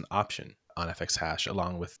payments as an option on FX Hash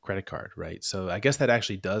along with credit card, right? So I guess that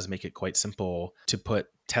actually does make it quite simple to put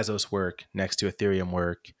Tezos work next to Ethereum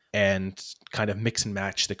work and kind of mix and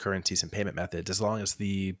match the currencies and payment methods as long as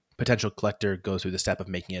the potential collector goes through the step of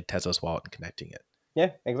making a Tezos wallet and connecting it.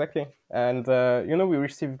 Yeah, exactly. And, we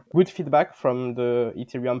received good feedback from the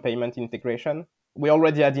Ethereum payment integration. We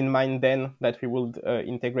already had in mind then that we would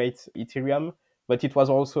integrate Ethereum, but it was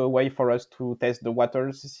also a way for us to test the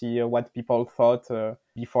waters, see what people thought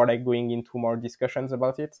before going into more discussions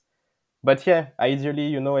about it. But yeah,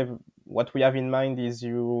 ideally, what we have in mind is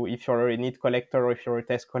if you're a need collector or if you're a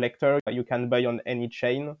test collector, you can buy on any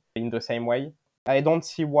chain in the same way. I don't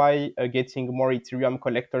see why getting more Ethereum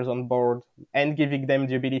collectors on board and giving them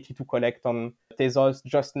the ability to collect on Tezos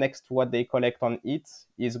just next to what they collect on it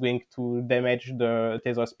is going to damage the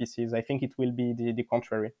Tezos pieces. I think it will be the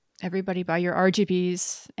contrary. Everybody buy your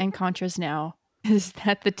RGBs and Contras now. Is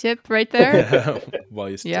that the tip right there? While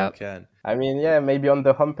you still Yep. can. I mean, yeah, maybe on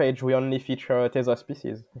the homepage we only feature Tezos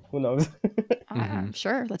pieces. Who knows? I'm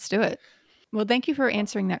sure. Let's do it. Well, thank you for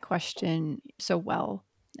answering that question so well.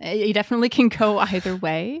 You definitely can go either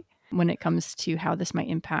way when it comes to how this might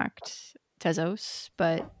impact Tezos,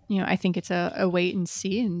 but I think it's a wait and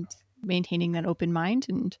see and maintaining that open mind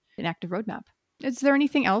and an active roadmap. Is there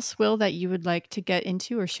anything else, Will, that you would like to get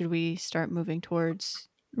into, or should we start moving towards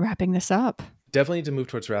wrapping this up? Definitely need to move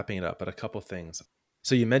towards wrapping it up, but a couple things.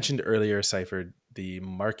 So you mentioned earlier, Ciphrd, the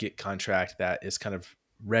market contract that is kind of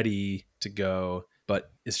ready to go,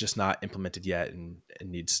 but it's just not implemented yet and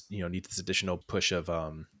needs this additional push of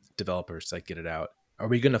developers to get it out. Are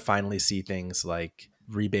we going to finally see things like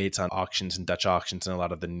rebates on auctions and Dutch auctions and a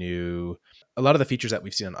lot of the features that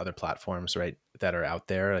we've seen on other platforms, right, that are out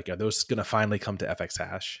there? Are those going to finally come to FX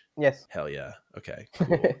Hash? Yes. Hell yeah. Okay,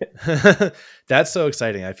 cool. That's so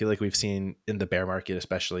exciting. I feel like we've seen in the bear market,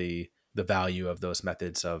 especially, the value of those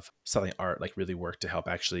methods of selling art really work to help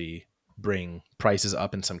actually bring prices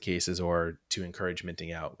up in some cases or to encourage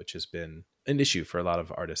minting out, which has been an issue for a lot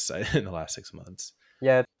of artists in the last 6 months.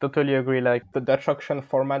 Yeah, totally agree. The Dutch auction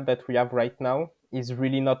format that we have right now is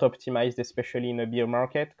really not optimized, especially in a bear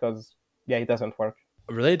market, because yeah, it doesn't work.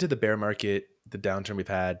 Related to the bear market, the downturn we've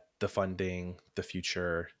had, the funding, the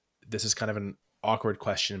future, this is kind of an awkward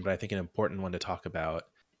question, but I think an important one to talk about.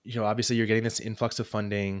 Obviously you're getting this influx of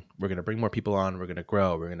funding. We're going to bring more people on. We're going to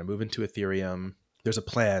grow. We're going to move into Ethereum. There's a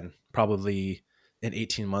plan, probably an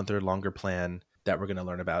 18-month or longer plan that we're going to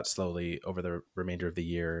learn about slowly over the remainder of the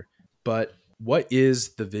year. But what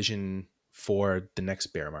is the vision for the next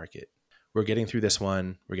bear market? We're getting through this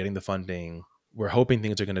one. We're getting the funding. We're hoping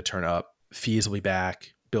things are going to turn up. Fees will be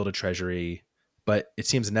back, build a treasury. But it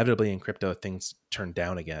seems inevitably in crypto, things turn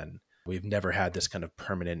down again. We've never had this kind of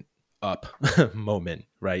permanent up moment,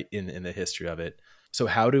 right, in the history of it. So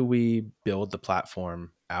how do we build the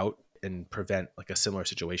platform out and prevent a similar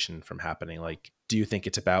situation from happening? Do you think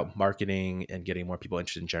it's about marketing and getting more people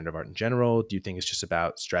interested in generative art in general? Do you think it's just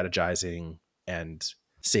about strategizing and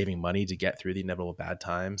saving money to get through the inevitable bad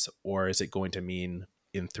times? Or is it going to mean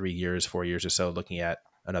in 3 years, 4 years or so, looking at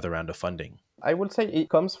another round of funding? I would say it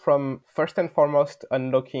comes from first and foremost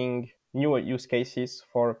unlocking new use cases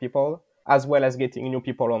for people, as well as getting new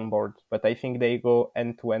people on board. But I think they go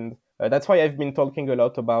end to end. That's why I've been talking a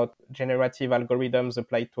lot about generative algorithms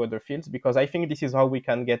applied to other fields, because I think this is how we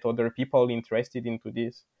can get other people interested into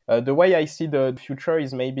this. The way I see the future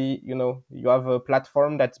is maybe, you have a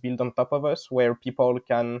platform that's built on top of us where people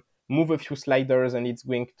can move a few sliders and it's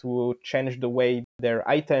going to change the way their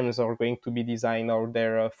items are going to be designed or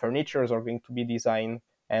their furnitures are going to be designed,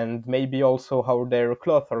 and maybe also how their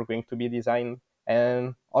clothes are going to be designed.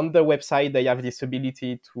 And on the website, they have this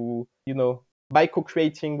ability to, by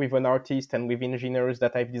co-creating with an artist and with engineers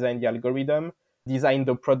that have designed the algorithm, design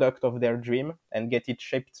the product of their dream and get it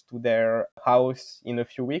shipped to their house in a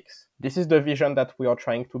few weeks. This is the vision that we are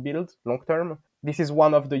trying to build long term. This is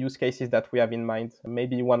one of the use cases that we have in mind,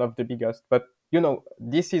 maybe one of the biggest. But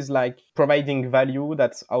This is like providing value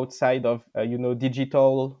that's outside of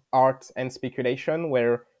digital art and speculation,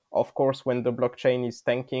 where of course when the blockchain is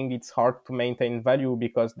tanking, it's hard to maintain value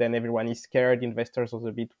because then everyone is scared, investors are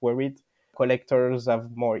a bit worried, collectors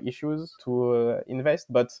have more issues to invest.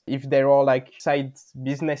 But if there are like side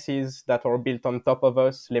businesses that are built on top of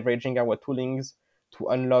us, leveraging our toolings to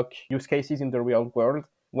unlock use cases in the real world,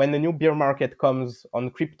 when a new bear market comes on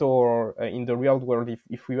crypto or in the real world,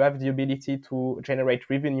 if we have the ability to generate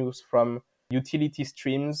revenues from utility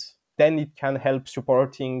streams, then it can help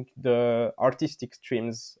supporting the artistic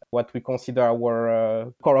streams, what we consider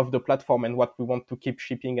our core of the platform and what we want to keep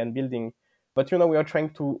shipping and building. But we are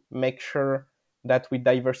trying to make sure that we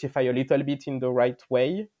diversify a little bit in the right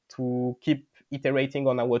way to keep iterating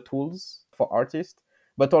on our tools for artists,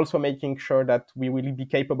 but also making sure that we will be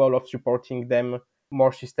capable of supporting them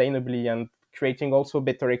more sustainably and creating also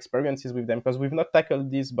better experiences with them, because we've not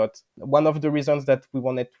tackled this. But one of the reasons that we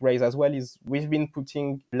wanted to raise as well is we've been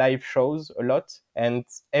putting live shows a lot, and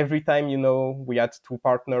every time we had to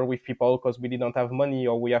partner with people because we didn't have money,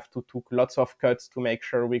 or we have to took lots of cuts to make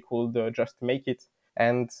sure we could just make it,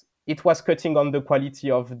 and it was cutting on the quality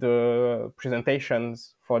of the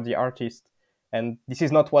presentations for the artist. And this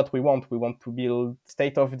is not what we want. We want to build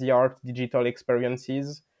state-of-the-art digital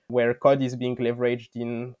experiences where code is being leveraged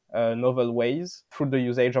in novel ways through the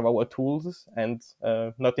usage of our tools, and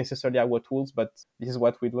not necessarily our tools, but this is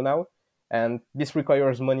what we do now. And this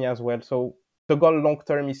requires money as well. So the goal long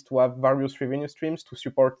term is to have various revenue streams to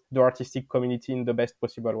support the artistic community in the best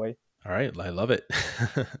possible way. All right. I love it.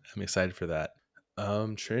 I'm excited for that.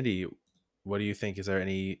 Trinity, what do you think? Is there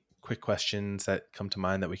any quick questions that come to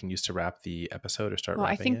mind that we can use to wrap the episode or start Well,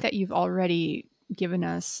 I wrapping think it? that you've already given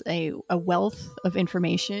us a wealth of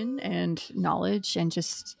information and knowledge and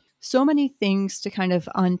just so many things to kind of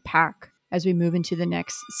unpack as we move into the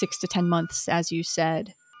next 6 to 10 months, as you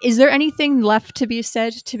said. Is there anything left to be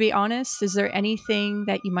said, to be honest? Is there anything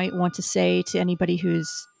that you might want to say to anybody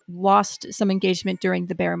who's lost some engagement during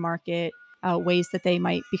the bear market, ways that they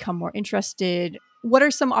might become more interested? What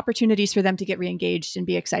are some opportunities for them to get re-engaged and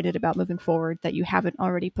be excited about moving forward that you haven't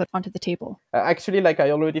already put onto the table? Actually, like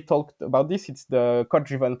I already talked about this, it's the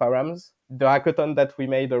code-driven params. The hackathon that we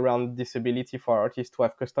made around disability for artists to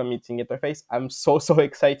have custom meeting interface. I'm so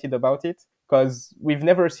excited about it because we've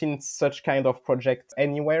never seen such kind of project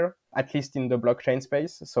anywhere, at least in the blockchain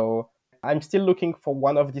space. So I'm still looking for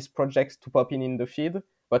one of these projects to pop in the feed,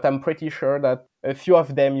 but I'm pretty sure that a few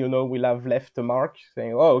of them, will have left a mark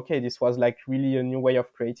saying, oh, okay, this was like really a new way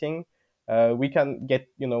of creating. We can get,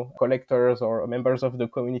 collectors or members of the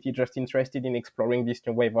community just interested in exploring this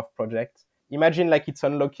new wave of projects. Imagine like it's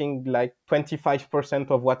unlocking like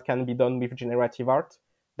 25% of what can be done with generative art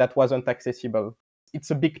that wasn't accessible.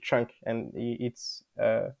 It's a big chunk, and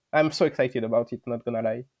I'm so excited about it, not gonna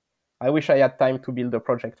lie. I wish I had time to build a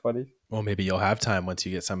project for this. Well, maybe you'll have time once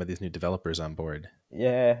you get some of these new developers on board.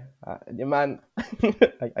 Yeah, man,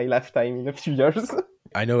 I'll have time in a few years.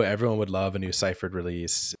 I know everyone would love a new Ciphrd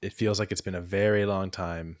release. It feels like it's been a very long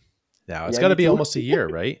time now. It's Yeah, got to me be too. almost a year,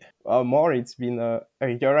 right? More, it's been a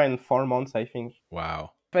year and 4 months, I think.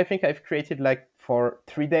 Wow. I think I've created like for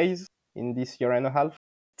 3 days in this year and a half.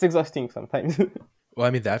 It's exhausting sometimes. Well, I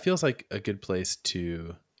mean, that feels like a good place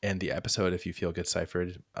to end the episode if you feel good,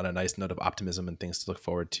 Ciphrd, on a nice note of optimism and things to look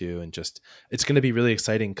forward to. And just, it's going to be really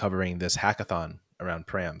exciting covering this hackathon around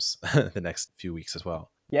params the next few weeks as well.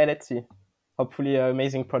 Yeah, let's see. Hopefully,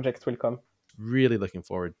 amazing projects will come. Really looking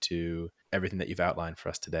forward to everything that you've outlined for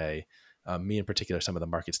us today. Me in particular, some of the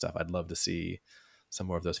market stuff. I'd love to see some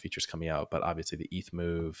more of those features coming out, but obviously the ETH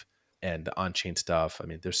move and the on-chain stuff. I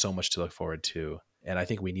mean, there's so much to look forward to. And I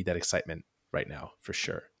think we need that excitement right now for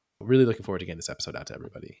sure. Really looking forward to getting this episode out to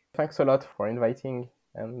everybody. Thanks a lot for inviting.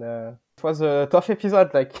 And it was a tough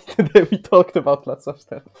episode. Like today we talked about lots of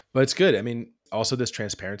stuff. But it's good. I mean, also this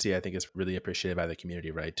transparency, I think, is really appreciated by the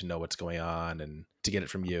community, right? To know what's going on and to get it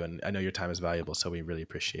from you. And I know your time is valuable, so we really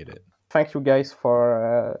appreciate it. Thank you guys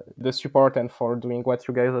for the support and for doing what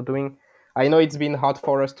you guys are doing. I know it's been hard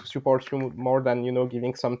for us to support you more than,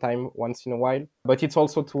 giving some time once in a while, but it's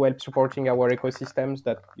also to help supporting our ecosystems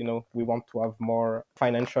that, we want to have more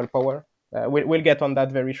financial power. We'll get on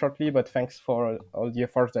that very shortly, but thanks for all the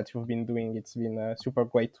efforts that you've been doing. It's been super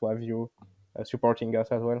great to have you supporting us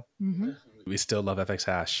as well. Mm-hmm. We still love FX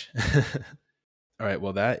Hash. All right.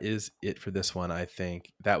 Well, that is it for this one. I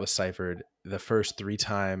think that was Ciphrd, the first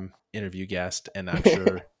 3-time interview guest, and I'm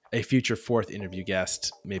sure a future 4th interview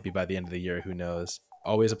guest, maybe by the end of the year, who knows.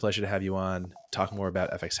 Always a pleasure to have you on, talk more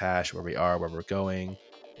about FX Hash, where we are, where we're going,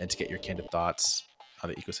 and to get your candid thoughts on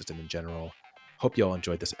the ecosystem in general. Hope you all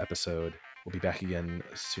enjoyed this episode. We'll be back again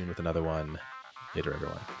soon with another one. Later,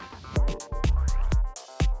 everyone.